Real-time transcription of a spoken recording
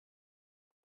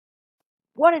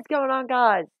What is going on,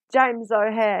 guys? James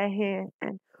O'Hare here,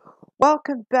 and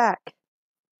welcome back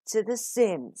to The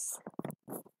Sims.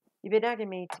 You've been nagging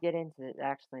me to get into it,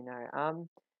 actually, no.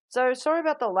 So sorry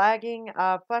about the lagging.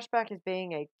 Flashback is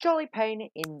being a jolly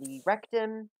pain in the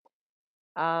rectum.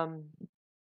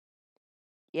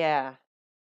 Yeah.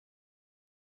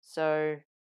 So,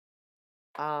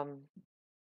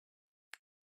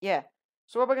 yeah.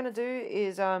 So what we're gonna do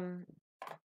is,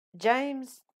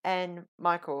 James and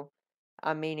Michael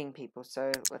are meeting people,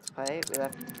 so let's play. We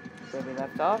left where we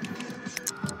left off.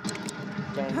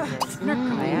 James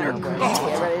and Diana were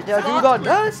get ready to do the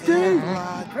nasty!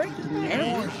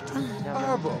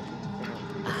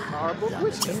 Horrible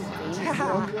whiskey.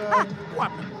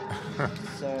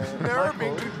 So,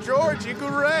 Nerving Michael, to Georgie,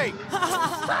 great.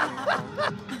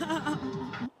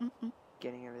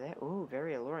 getting over there. Ooh,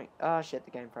 very alluring. Oh shit, the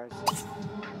game froze.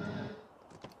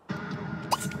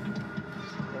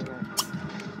 There we go.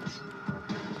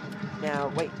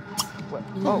 Now, wait. What?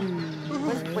 Oh,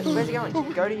 where's he going?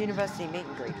 Go to university meet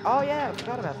and greet. Oh yeah, I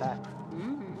forgot about that.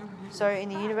 So in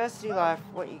the university life,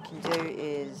 what you can do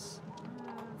is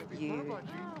you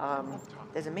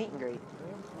there's a meet and greet.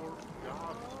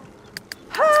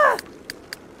 Ha!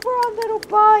 We're on little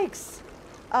bikes.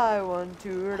 I want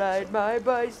to ride my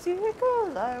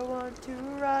bicycle. I want to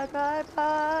ride my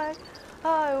bike.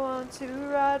 I want to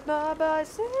ride my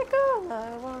bicycle.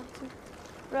 I want to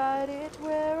ride it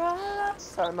where I like.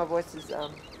 Sorry, my voice is I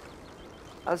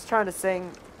was trying to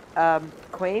sing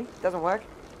Queen. Doesn't work.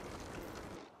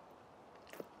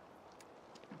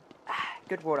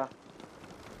 Good water.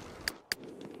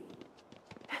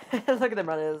 Look at them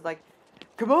running. It's like,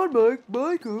 come on,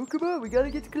 Michael, come on, we gotta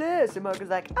get to class. And Michael's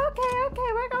like, okay,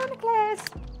 we're going to class.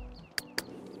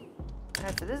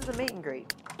 Alright, so this is the meet and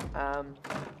greet.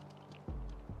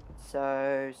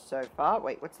 So far,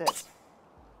 wait, what's this?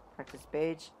 Practice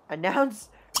speech. Announce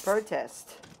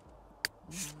protest.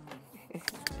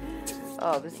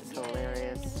 Oh, this is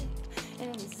hilarious.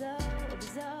 This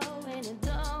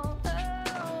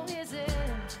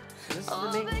is the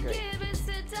meet and greet.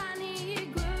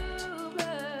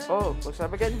 Oh, looks like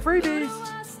we're getting freebies.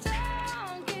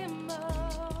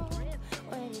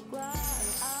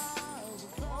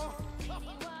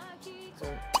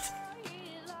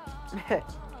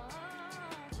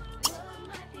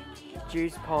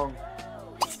 Juice pong.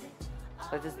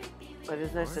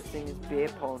 There's no such thing as beer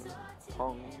pong.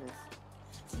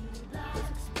 Let's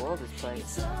explore this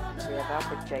place. We have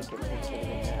Alfred Jacob.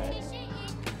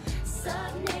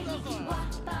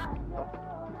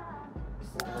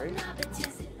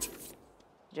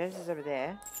 James is over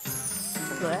there.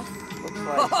 Looks like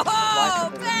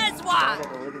there's one!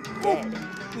 Dead.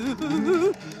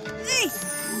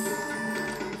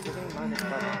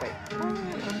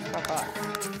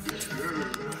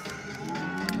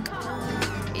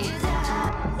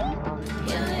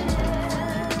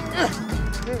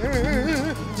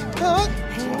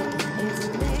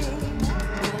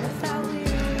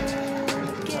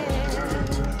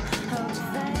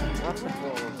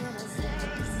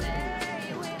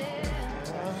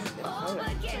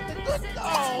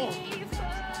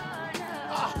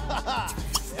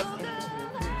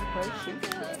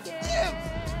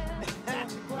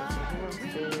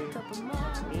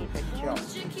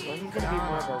 He's gonna be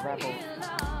more of a rebel.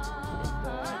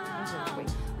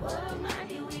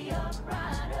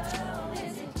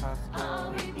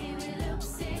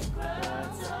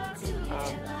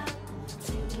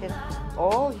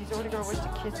 Oh, he's already got a way to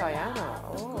kiss Diana.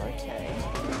 Oh, okay.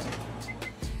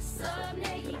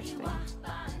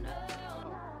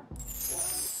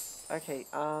 Okay,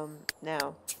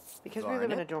 now, because we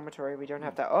live in a dormitory, we don't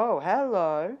have to. Oh,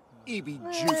 hello. Ibi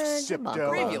juice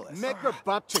sipto.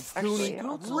 Mekrabapcha goonie.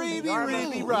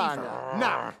 Reeby rana.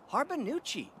 Now.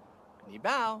 Harbanucci. Ni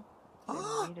bow. I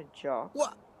need a jock.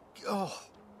 What? Oh.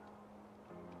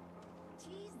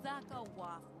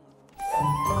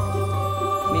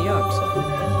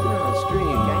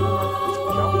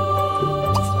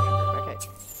 Okay,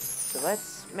 so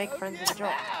let's make friends with a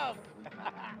jock.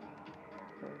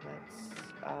 So let's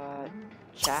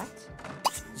chat.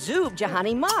 Zub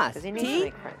Jahani Mas. Does he need to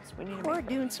make friends? We need to make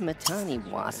Kordun Smatani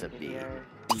Wasabi.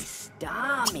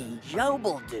 Istami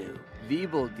Jobaldu.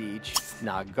 Vibeldich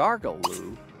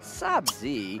Nagargalu.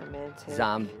 Sabzi. romantic.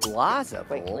 Zamblaza.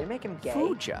 Wait, can we make him gay?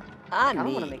 Fuja. I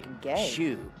don't want to Ani. make him gay.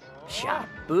 Shu.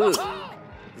 Shabu.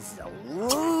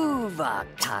 Zaluva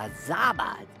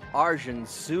Kazabad. Arjun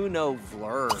Suno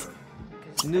Vlur.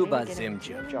 Nuba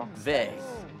Zimja. Ve.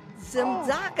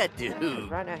 Zimzakadu.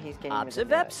 Right now he's getting rid of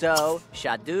that. Obsevepso.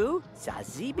 Shadu.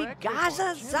 Zazibi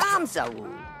Gaza Zamzawu.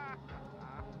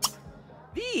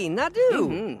 V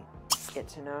Nadu. Get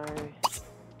to know.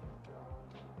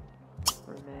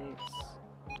 Roommates.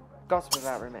 Gossip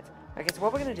about roommates. Okay, so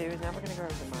what we're gonna do is now we're gonna go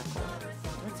over to Michael.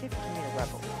 Let's see if we can meet a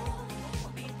rebel.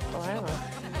 Oh, hello.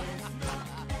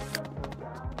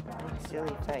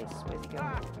 Silly face. Where's he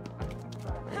going?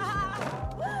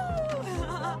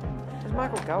 Where's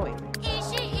Michael going?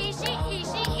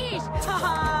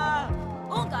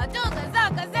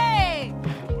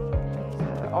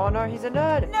 Oh no, he's a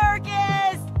nerd!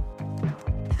 Nurgus!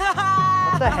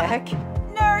 What the heck?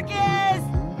 Nurgus!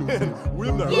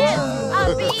 Winner. Yes,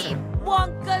 Abi!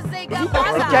 Wonka se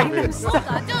kabasa! Gangnam Style.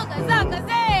 Wonka doka zaka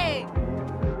se!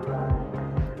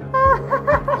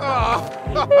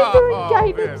 He's doing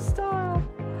Gangnam Style.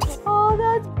 Oh,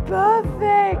 that's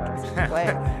perfect.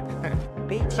 Wait,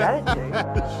 beat challenge?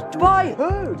 By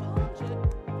who?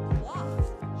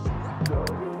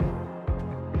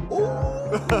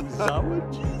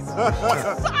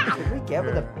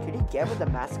 Could he get with the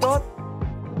mascot?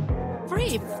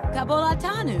 Frif,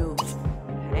 Kabolatanu,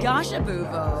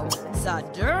 Gashabuvo,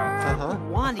 Sadur,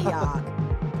 Wandiak,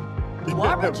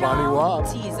 Warbajal,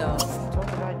 Tizo.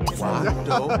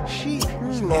 Wando. She.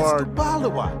 Lord.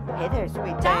 Balawa. Hey there,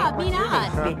 sweet Da, thing. What's your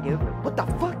Minat. name? Maneuver. What the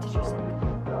fuck did you say?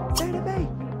 Say to me.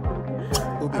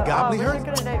 Ubi Oh, Gobly we're her. not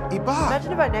gonna name. Iba.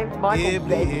 Imagine if I named Michael Hibli,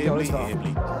 Baby hibli, Dozer.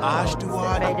 hibli.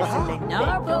 Ashtuad. Made us a nickname.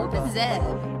 Narbo Zeb,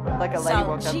 Like a lady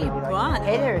walks up and be like,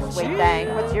 hey there, sweet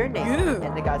thing, what's your name? You.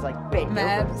 And the guy's like, Ben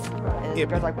Mabs. And the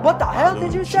girl's like, what the hell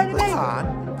did you say to me?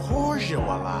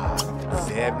 Porjawala.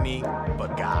 Zebni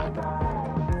Bagad.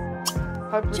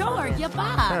 Jor,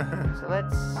 Yaba, So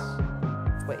let's...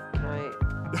 Wait, can I...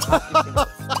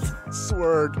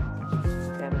 Sword.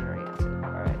 Family oriented.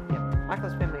 Alright, yep.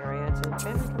 Michael's family oriented.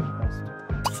 Family comes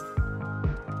first.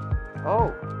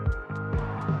 Oh.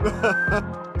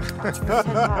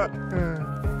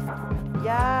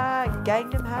 Yeah,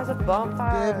 Gangnam has a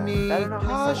bonfire. Zebni Better not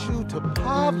miss it. Pashu to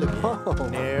Pavlik.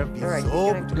 Alright, he's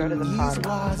gonna go to the party.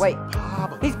 Izwas Wait,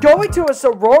 Pavlik. he's going to a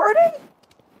sorority?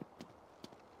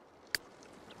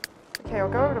 Okay, I'll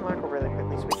go over to Michael really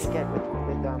quickly so we can get with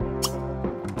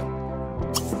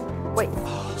Wait,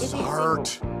 is he Sart.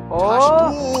 single? Oh,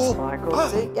 Pashtul. Michael,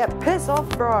 see? Yeah, piss off,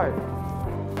 bro.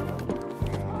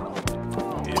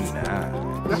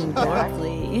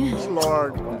 Barkley,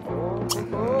 Lord.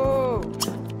 Oh.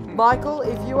 Michael,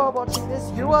 if you are watching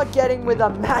this, you are getting with a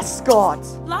mascot.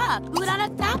 La,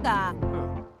 Uranataka,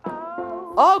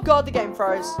 Oh god, the game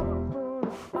froze.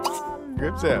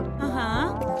 Good Zeb.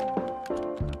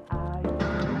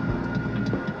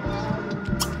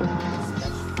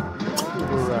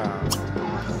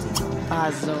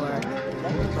 Azor,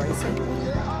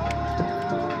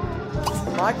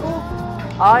 Michael,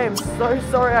 I am so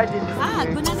sorry I did this Ah, to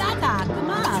you. Gunadata, come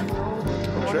on.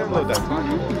 Tremolo that.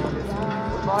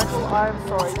 Michael, I am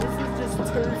sorry. This is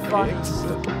just too funny.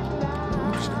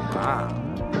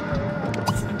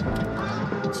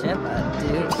 Chippa,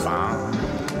 dude.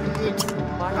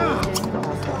 Michael is in the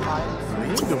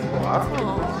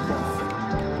hospital.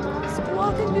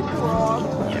 Squawk in the crowd.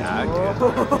 Yeah, good.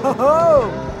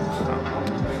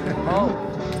 Oh.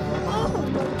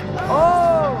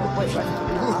 Oh. Wait.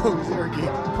 Zergy.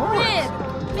 Rib,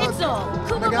 Pixel,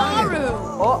 Kumabaru,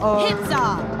 Uh-oh. Hitza,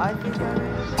 I think I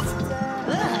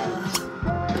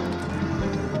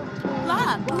La,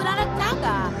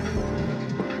 Uranataka,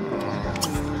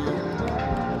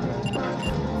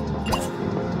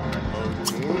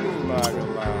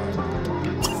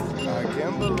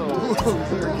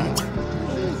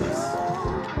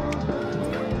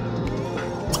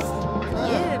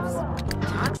 Gibbs,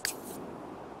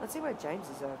 Let's see where James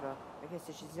is over. Okay,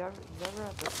 so he's over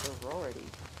at the sorority.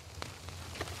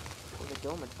 Or the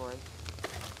dormitory.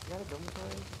 Is that a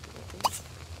dormitory? I think.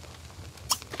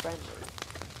 Friendly.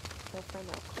 Tell friend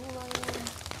how cool I am.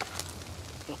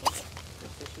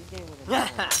 So she's getting with a man.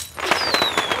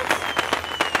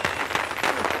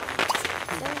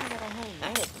 Saying that I haven't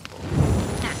met it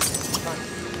before.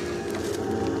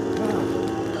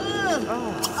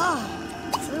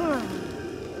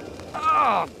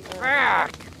 Oh,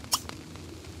 back.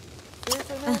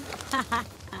 Seriously, man?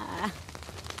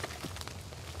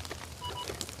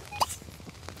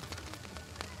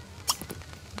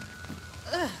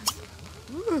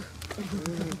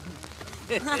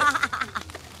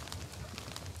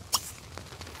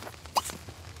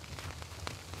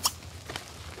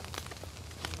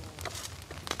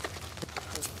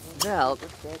 Well,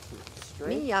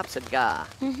 me yapsaga.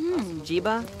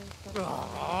 Jiba?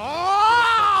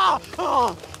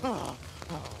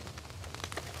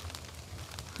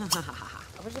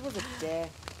 I wish it was a dare.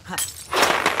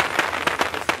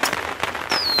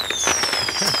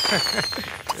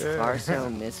 Arso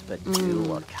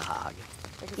misbadula cog.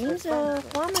 Inza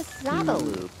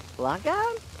Wamasavalu.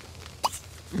 Lagan?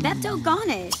 Bepto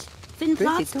Garnish. Fin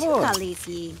plots Pretty tall.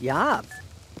 Tukalisi. Yab.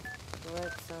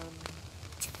 Let's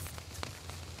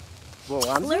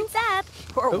Wolamzu? Blurts up.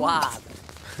 Or Ooh. Wab.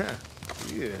 Yeah.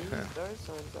 these those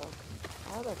signs are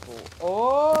compatible.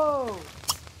 Oh.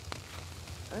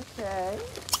 Okay.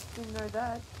 Didn't know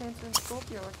that. Cancer and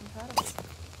Scorpio are compatible.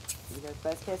 Here we go.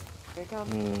 Best case. Here it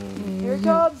comes. Here it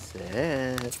comes.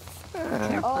 Set.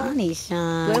 Funny,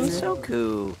 Sean.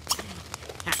 Glimsoku.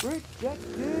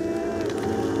 Rejected.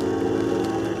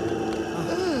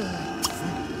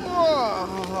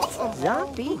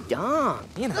 Zombie Dong.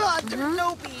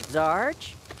 Zarch.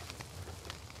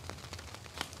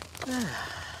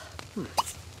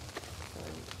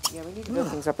 Yeah, we need to build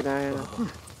things up and down.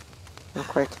 Real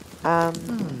quick.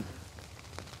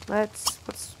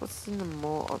 What's in the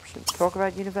more options? Talk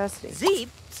about university. Zeeb.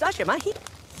 Sasha Mahi.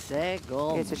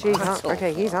 Segol. Yeah, so she's Muscle.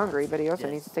 okay. He's hungry, but he also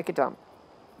Yes. needs to take a dump.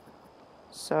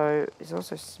 So he's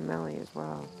also smelly as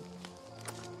well.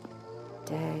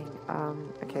 Dang.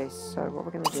 Okay. So what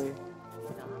we're gonna do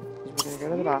is we're gonna go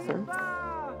to the bathroom.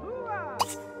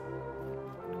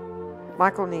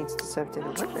 Michael needs to serve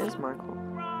dinner. Where is Michael?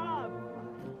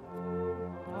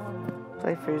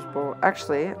 Play foosball.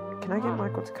 Actually, can I get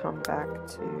Michael to come back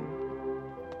to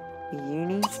the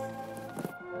uni?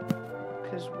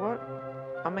 Because what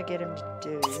I'm gonna get him to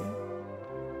do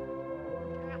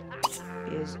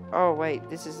is... Oh, wait.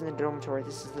 This isn't the dormitory.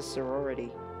 This is the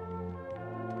sorority.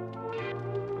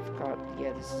 I forgot.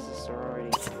 Yeah, this is the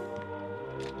sorority.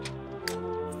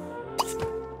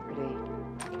 Ready?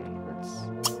 Okay, let's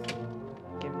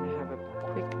get him to have a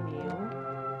quick meal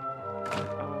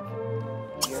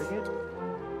of yogurt.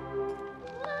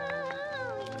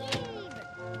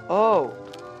 Oh!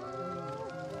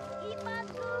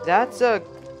 That's a...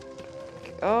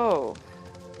 Oh.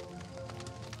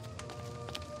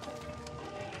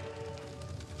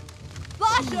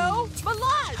 Lasho!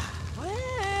 Malaj! Oh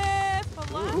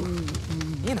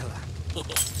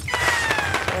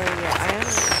yeah, I am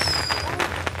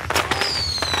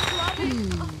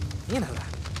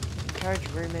encourage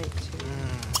roommate to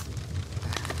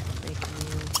make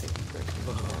meals that you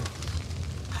recommend.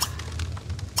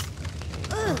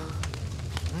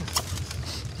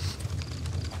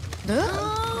 Okay. So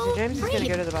James is gonna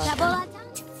go to the bathroom.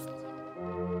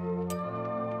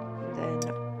 Then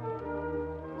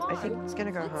I think he's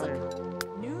gonna go home.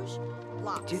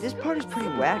 Dude, this part is pretty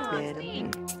whack, man.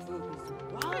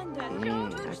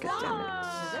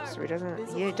 Academics. So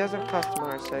he doesn't class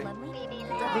tomorrow, so I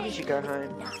think he should go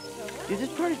home. Dude, this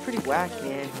part is pretty whack,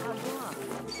 man.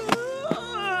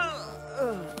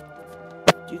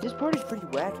 Dude, this part is pretty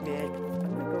whack, man.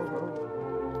 I'm gonna go home.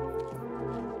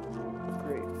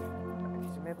 Great. Okay,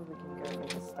 so maybe we can go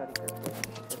make a study group with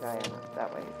Diana. That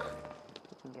way we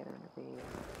can get him to be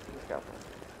his girlfriend.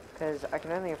 Because I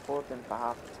can only afford them for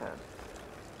half the term.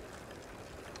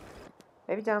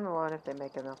 Maybe down the line, if they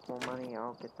make enough more money,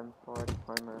 I'll get them for a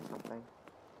diploma or something.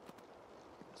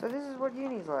 So this is what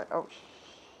uni's like. Oh,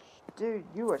 dude,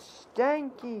 you are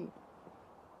stanky.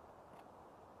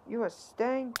 You are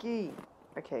stanky.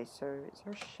 Okay, so is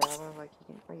there a shower? Like he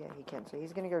can? Oh yeah, he can. So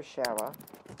he's gonna go shower.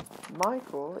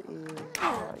 Michael is.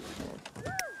 Oh, he can.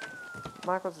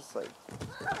 Michael's asleep.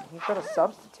 He's got a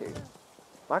substitute.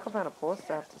 Michael found a poor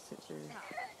staff to sit through.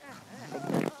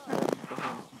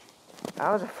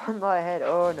 That was a fun lie ahead.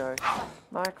 Oh no.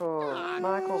 Michael,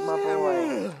 my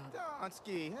boy.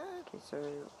 Okay, so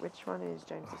which one is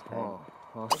James's bed?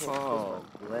 Okay, this one.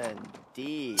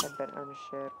 Glendy. Bed, bed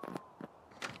ownership.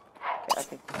 Okay, I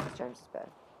think this is James's bed.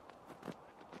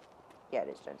 Yeah, it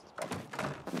is James's bed.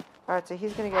 Alright, so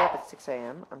he's gonna get up at 6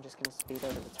 AM. I'm just gonna speed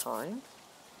over the time.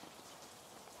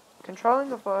 Controlling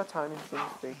the flow of time in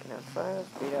Sims 3 can add slow,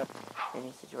 speed up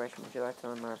any situation. Would you like to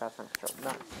learn more about time control?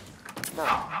 No.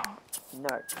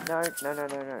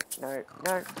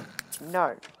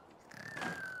 No.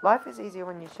 Life is easier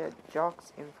when you share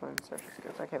jocks, influence, social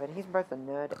skills. Okay, but he's both a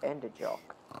nerd and a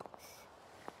jock.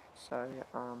 So,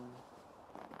 I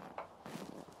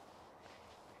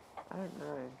don't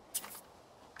know.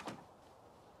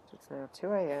 So it's now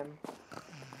 2 AM.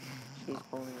 She's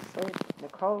falling asleep.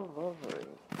 Nicole Lovery.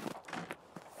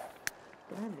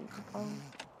 Did I meet Nicole?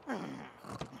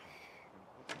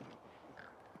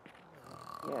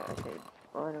 Yeah, okay.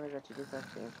 All I know is that she does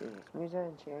actually infuse music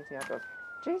and she hates the outdoors.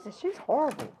 Jesus, she's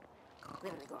horrible.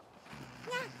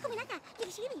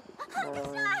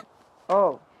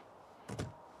 Oh.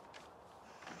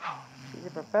 She's a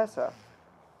professor.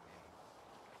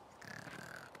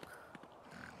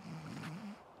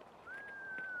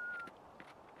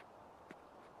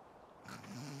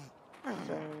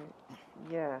 So,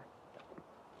 yeah.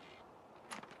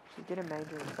 She's getting a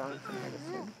major in science and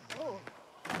medicine.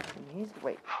 And he's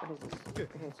wait, what is this?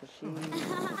 Okay, so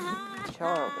she's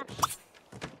childish.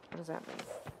 What does that mean?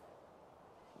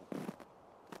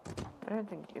 I don't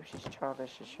think if she's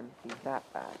childish it shouldn't be that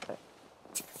bad, but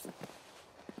she's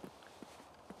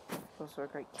also a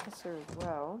great kisser as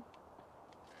well.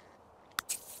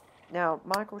 Now,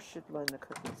 Michael should learn the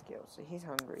cooking skills, so he's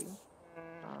hungry.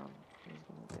 What he's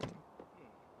gonna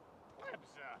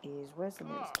do is, where's the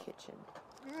nearest kitchen?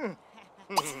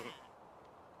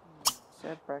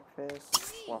 Serve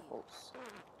breakfast, waffles.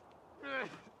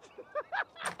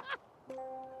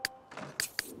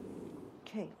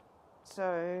 Okay,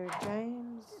 so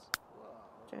James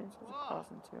has a class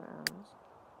in 2 hours.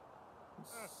 And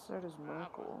so does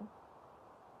Michael.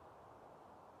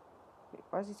 Wait,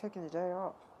 why is he taking the day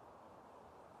off?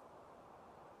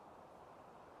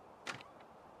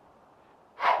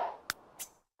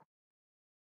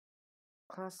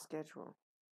 Class schedule.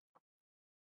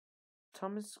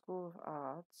 Thomas School of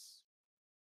Arts,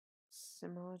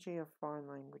 Simology of Foreign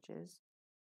Languages,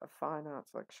 a Fine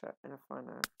Arts lecture, and a Fine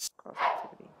Arts class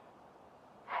activity.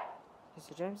 Okay,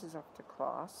 so James is off to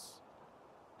class.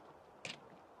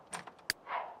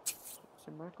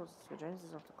 So James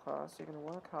is off to class, so you're going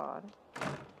to work hard.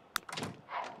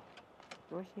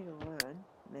 You're here to learn,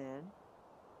 man.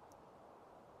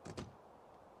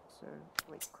 So,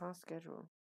 wait, class schedule.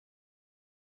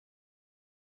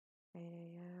 8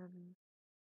 a.m.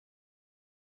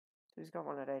 So he's got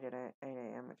one at 8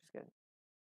 a.m., which is good.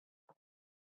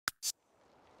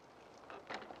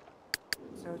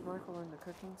 So is Michael learning the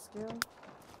cooking skill?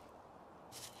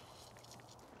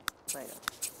 Later.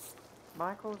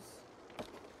 Michael's...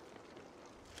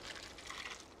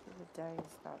 The day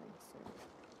is starting soon.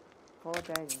 4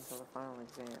 days until the final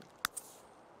exam.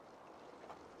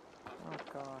 Oh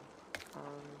god.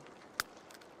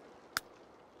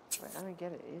 Wait, I don't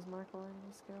get it. Is Michael learning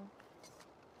the skill?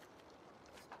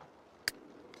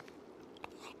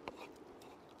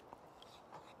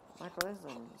 Michael is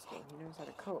learning the skill. He knows how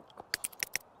to cook.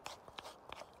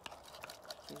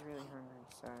 He's really hungry,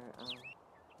 so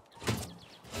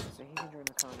he can join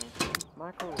the car now.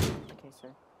 Michael, okay, so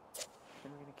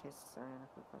I'm gonna kiss Diana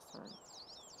for the first time.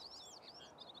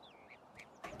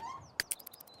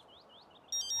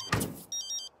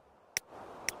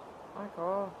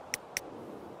 Michael!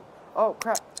 Oh,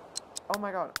 crap! Oh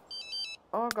my god.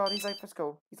 Oh god, he's late for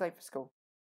school. He's late for school.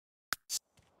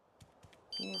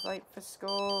 He is late for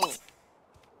school.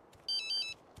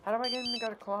 How do I get him to go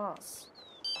to class?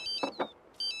 How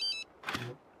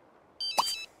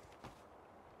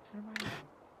do I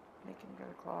make him go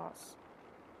to class?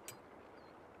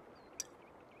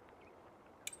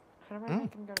 How do I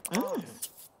make him go to class?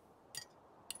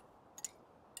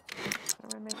 How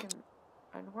do I make him...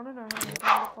 I want to know how to make him go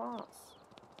to class.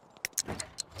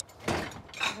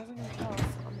 If he doesn't go to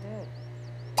class, I'm dead.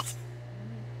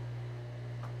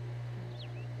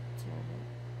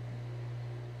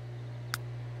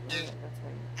 That's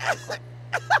how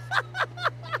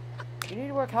you need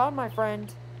to work hard, my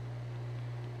friend.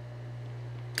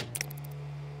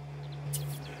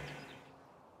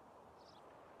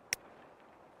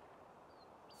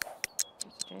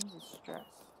 James is stressed.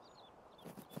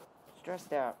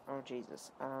 Stressed out. Oh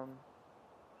Jesus.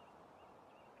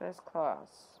 First class,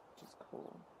 which is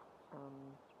cool.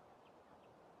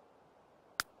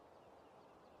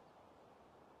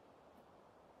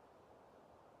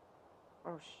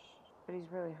 But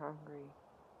he's really hungry.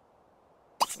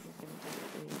 What he's gonna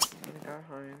do is he's gonna go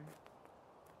home.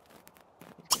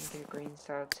 He's gonna get a green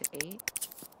salad to eat.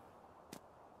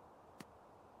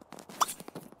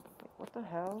 Wait, what the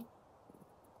hell?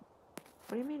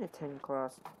 What do you mean attend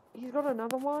class? He's got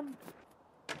another one?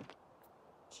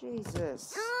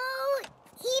 Jesus. Oh,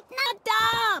 keep not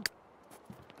up.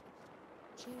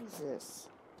 Jesus.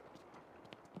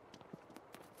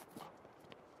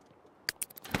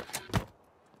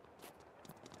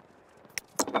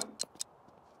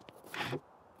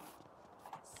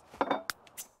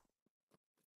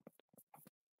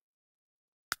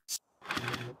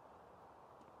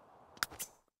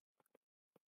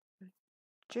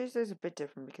 Tuesday's a bit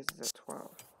different because it's at 12.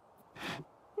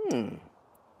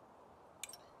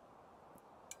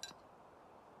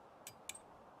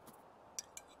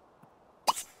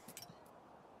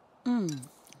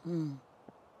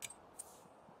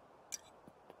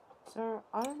 So,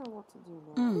 I don't know what to do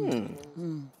now.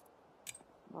 Because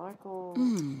Michael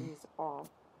is off.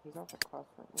 He's off at class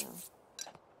right now.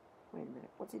 Wait a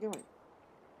minute. What's he doing?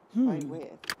 Playing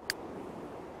with.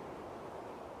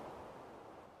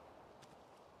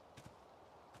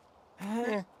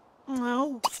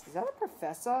 No. Is that a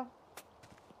professor?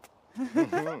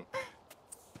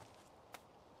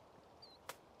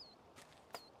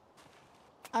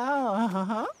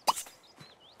 Uh-huh.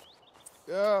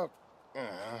 Yeah.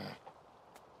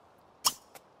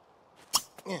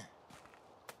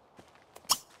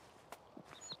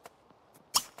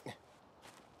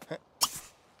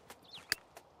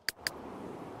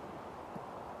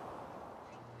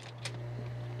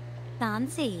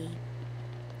 Fancy.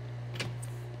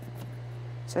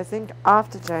 So I think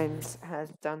after James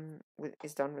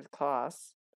is done with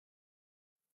class,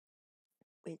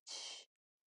 which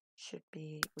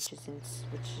is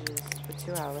for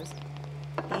 2 hours,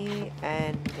 he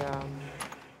and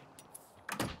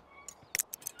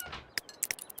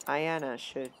Ayana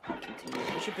should continue.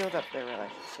 We should build up their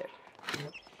relationship.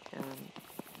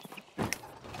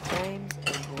 James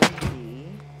and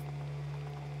Lindy.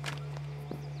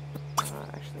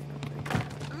 Actually, not Lindy.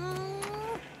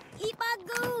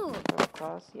 Ipagu.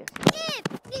 Class, yes. Ip.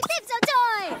 Ip so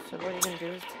toy. So what you're gonna do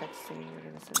is texting. We're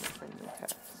gonna send a friend a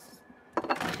text.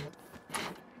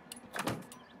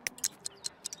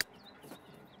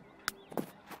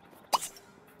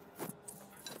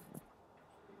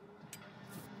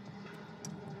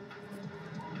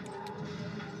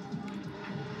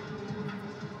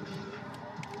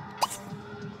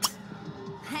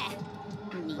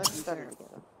 Let's study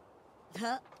together. So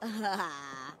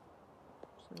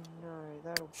no,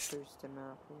 that'll boost him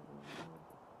up even more.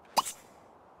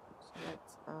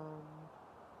 So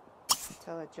let's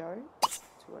tell her Joe to.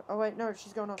 Oh wait, no,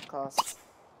 she's going off class.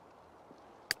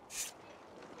 Is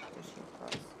she in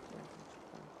class? Yeah,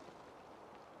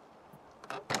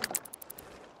 I think she's fine.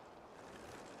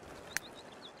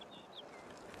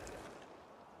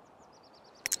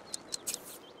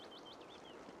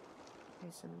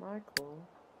 Okay, so Michael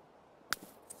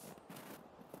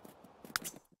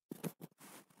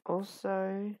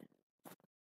also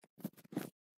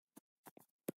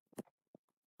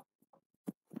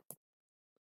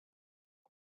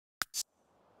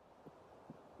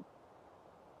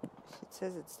it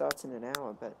says it starts in an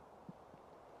hour, but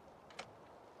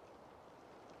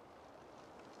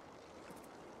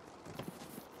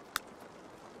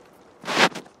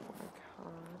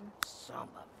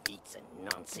Samba beats a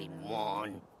Nancy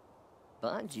Mon.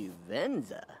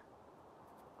 Bajuvenza.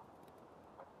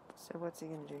 so what's he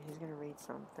gonna do? He's gonna read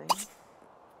something.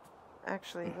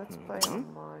 Actually, let's play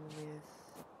online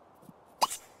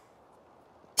with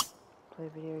play a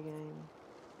video game.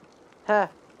 Huh.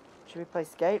 Should we play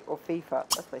Skate or FIFA?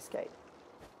 Let's play Skate.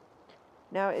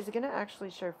 Now, is it gonna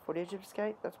actually show footage of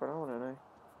Skate? That's what I wanna know.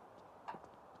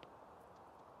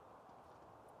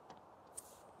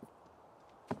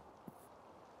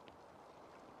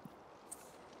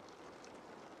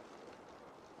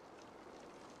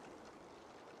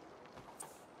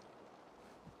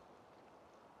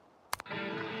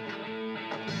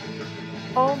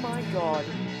 Oh my god.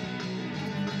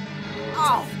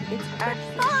 Oh! It's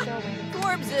actually showing.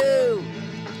 Gorbzu!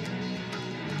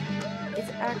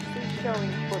 It's actually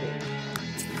showing footage.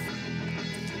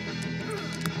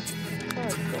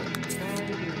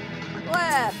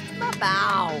 Left! My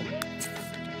bow!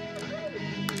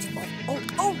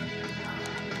 Oh!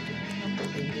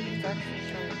 It's actually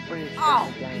showing footage Oh!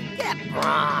 of the game. Get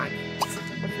Bronx!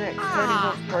 What's next? Tony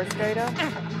Hawk's Pro Skater?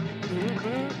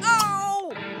 Oh!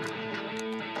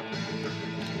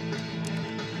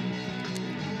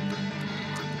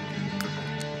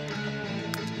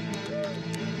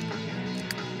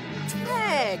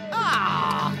 Meg!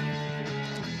 Ah!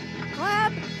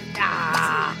 Clap!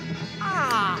 Ah!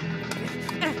 Ah!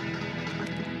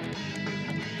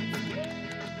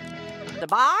 The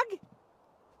bog?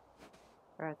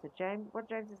 Alright, so what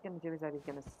James is going to do is that he's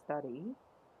going to study.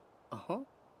 Uh-huh.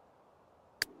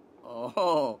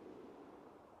 Oh.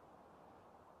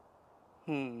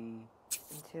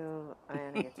 Until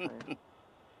Ayana gets home.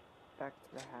 Back to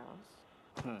the house.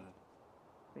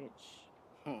 Which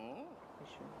it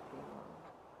shouldn't be long.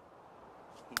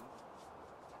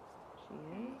 She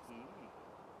is.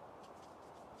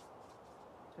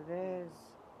 So there's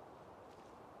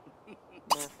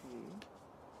Matthew.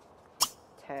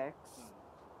 Text.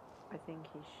 I think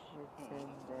he should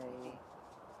send a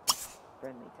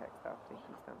friendly text after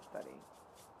he's done studying.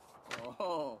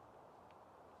 Oh.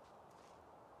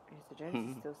 Okay, so James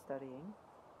is still studying.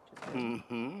 Which is good.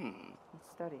 He's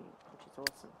studying, which is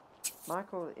awesome.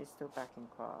 Michael is still back in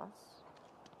class.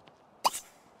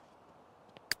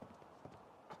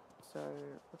 So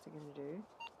what's he going to do?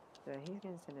 So he's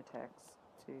going to send a text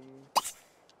to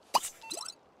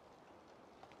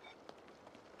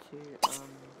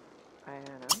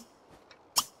Ayana.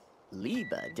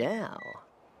 Liba Dow.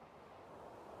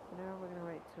 Now we're going to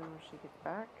wait till she gets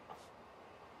back.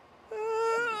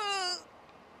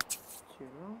 Too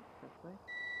long, hopefully.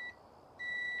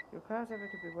 Your car's ever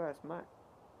could be worse,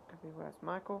 Could be worse,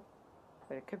 Michael.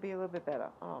 But it could be a little bit better.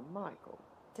 Oh, Michael.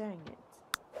 Dang it.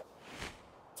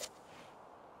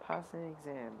 Pass an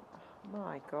exam. Oh,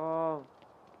 Michael.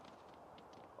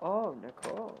 Oh,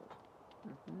 Nicole.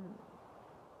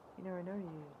 You know, I know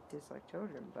you dislike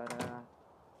children, but,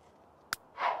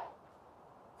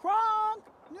 Kronk!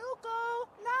 Nuko!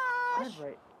 Nash!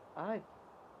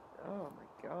 Oh my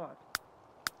god.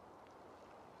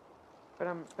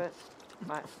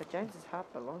 But James's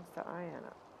heart belongs to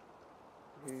Ayana,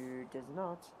 who does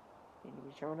not need to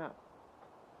be shown up.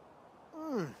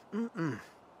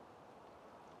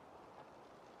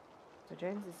 So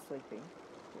James is sleeping.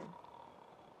 Yeah.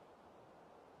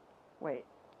 Wait.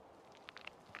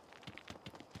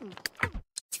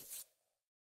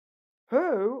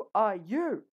 Who are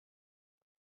you?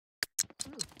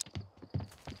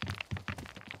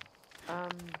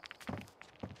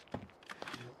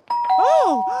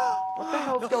 What the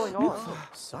hell's going on?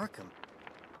 Sarcum.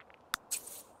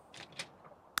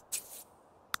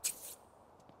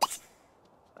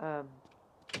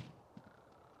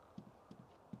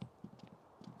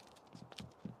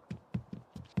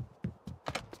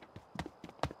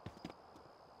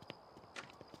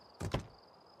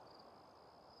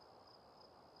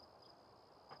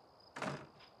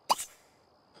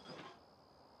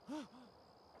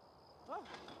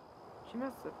 She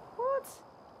must have. What?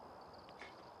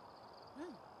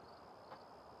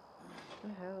 What the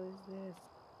hell is this?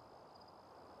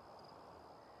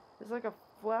 There's like a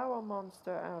flower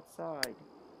monster outside.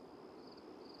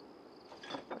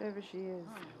 Whatever she is.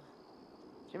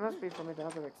 She must be from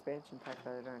another expansion pack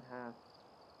that I don't have.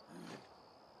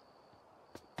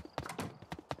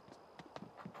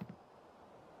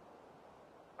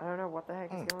 I don't know what the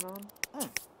heck is going on.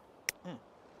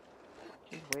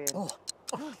 She's weird.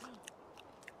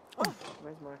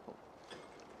 Where's Michael?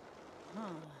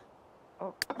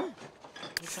 Oh, here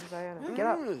comes Diana. Get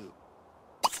up!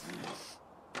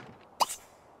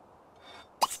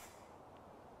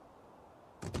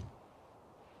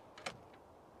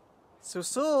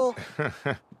 Susul!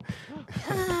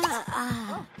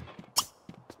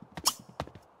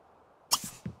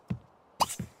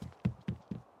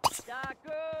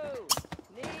 Daku!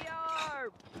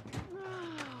 Nearb!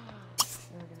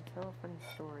 We're gonna tell a funny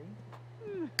story.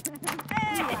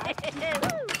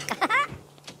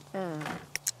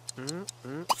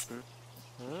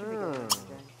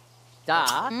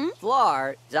 Da,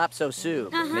 Flar,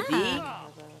 Zapsosu, Madi,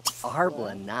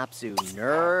 Arbla Napsu,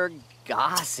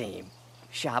 Nergasim,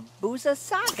 Shabuza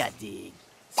Sagadi,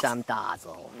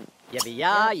 Samdazel,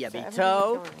 Yabiya,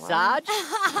 Yabito, Saj,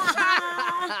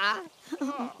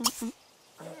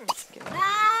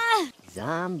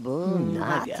 Zambu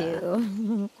Naga.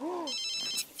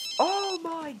 Oh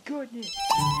my goodness!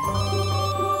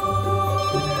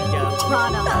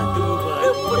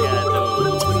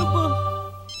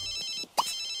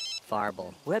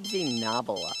 Farble, Websy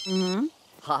Nabala,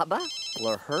 Haba,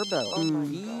 Lurherba,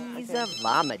 Giza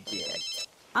Vamajig,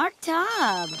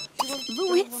 Artab.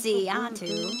 Vuitsi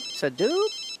Atu.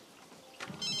 Sadoob,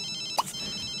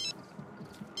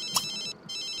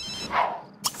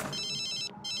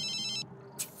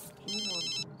 She wants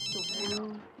to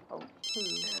woo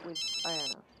with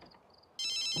Ayana.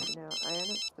 Now,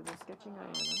 Ayana, so they're sketching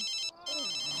Ayana.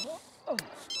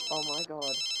 Oh my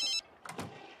god.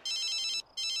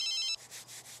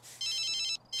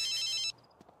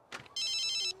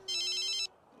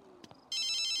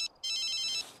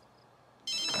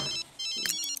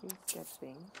 He's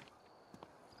sketching.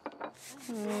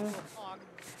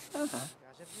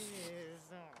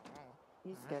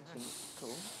 He's sketching.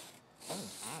 Cool.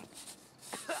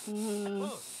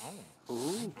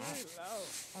 Ooh,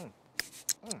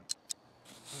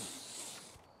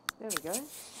 There we go.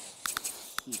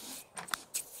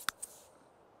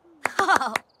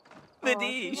 Oh,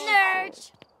 Madish,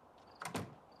 nerd.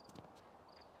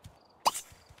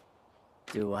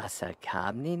 Duasa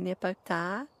Kabni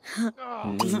Nipata,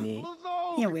 Nini,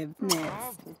 You with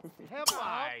nets.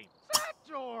 Headlight.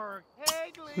 Sator.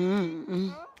 Hagley.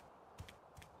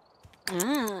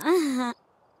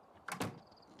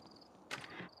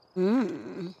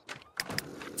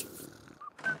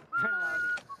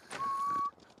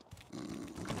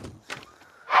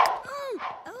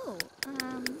 Oh,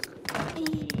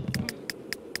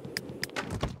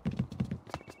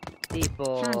 Tipo.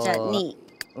 neat.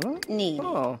 Neat.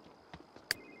 Oh,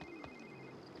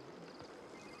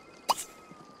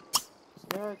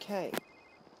 You're okay.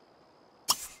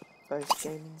 Both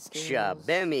gaming skills.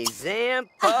 Shabemi Zampo.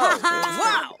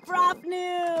 Wow! Prof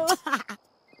new.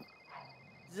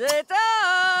 Zit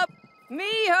up!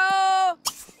 Miho!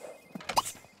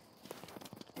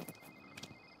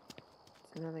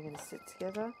 And then they're going to sit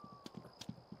together.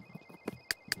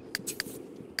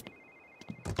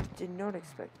 Did not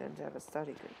expect them to have a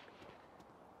study group.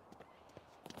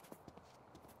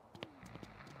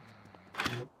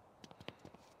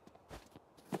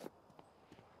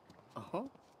 Uh-huh.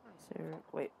 So,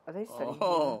 wait, are they studying?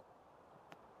 Oh.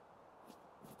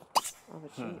 Oh,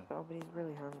 but she, oh, but he's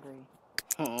really hungry.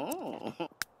 Oh.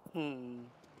 Hmm.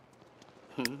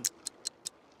 Hmm.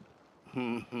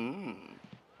 Hmm. Hmm.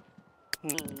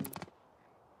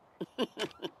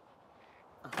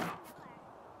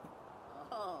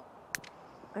 Oh. Oh,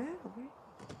 okay.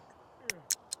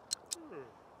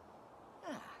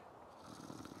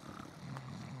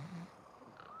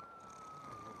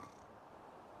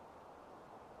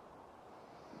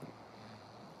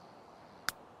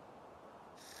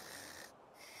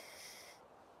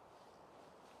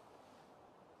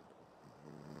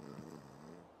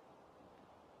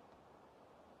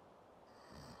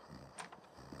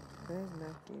 Where's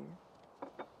Matthew?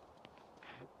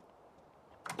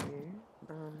 Here.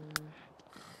 So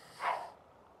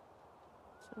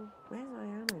where's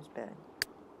Ayano's bed?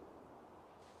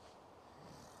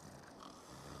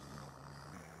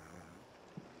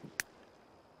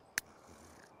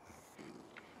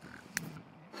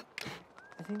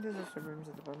 I think there's also rooms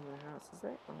at the bottom of the house, is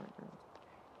there? Oh,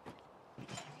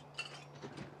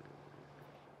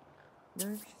 no.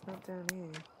 No, she's not down here.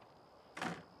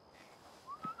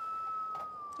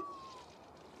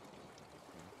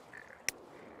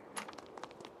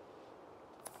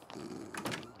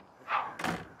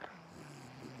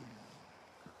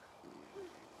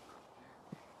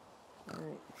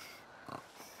 Right.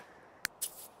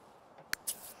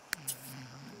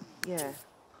 Yeah.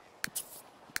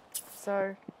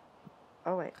 So,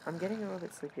 oh wait, I'm getting a little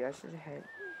bit sleepy. I should head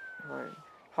home.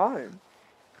 Home?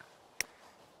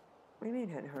 What do you mean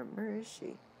head home? Where is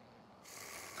she?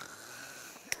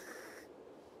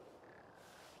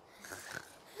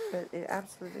 But it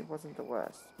absolutely wasn't the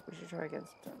worst. We should try again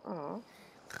sometime. Oh.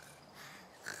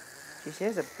 She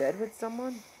shares a bed with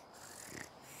someone?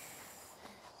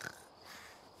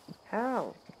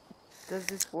 How does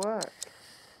this work?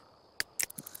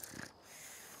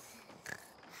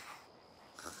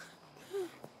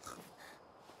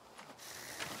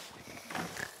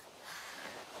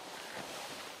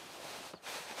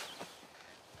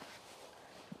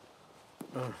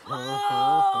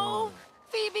 Oh,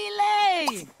 Phoebe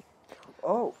Lay!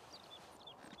 Oh,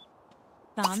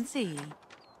 Fancy.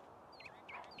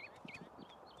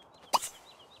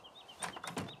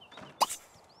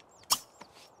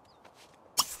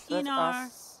 let's Enar.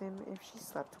 ask him if she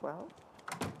slept well.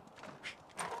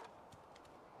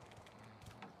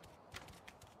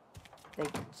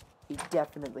 He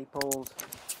definitely pulled.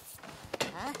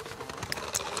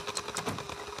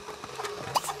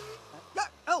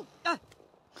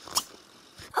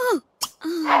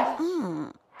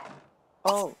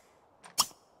 Oh.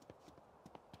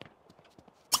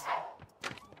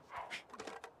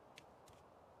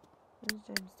 What is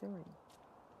James doing?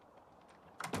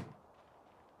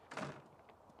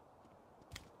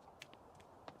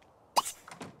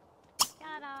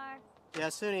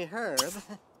 Yasuni Herb.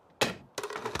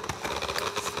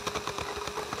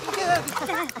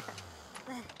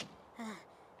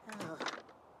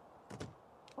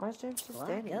 Why is James just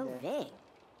standing Go there? big.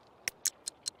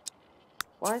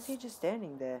 Why is he just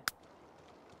standing there?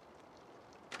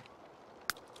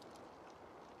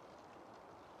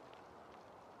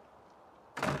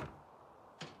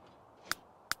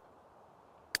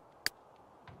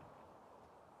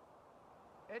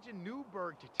 Edge of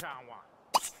Newburgh to Taiwan.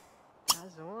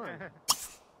 Azon.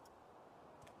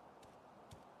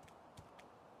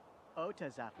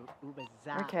 Otazafu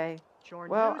Ubaza. Okay.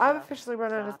 Well, I've officially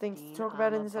run out of things to talk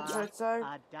about in this episode, so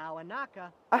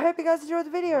I hope you guys enjoyed the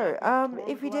video.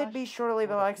 If you did, be sure to leave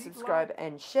a like, subscribe,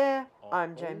 and share.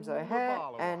 I'm James O'Hare,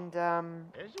 and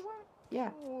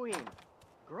yeah.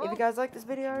 If you guys like this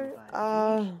video,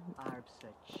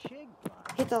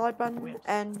 hit the like button,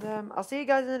 and I'll see you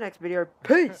guys in the next video.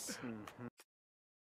 Peace!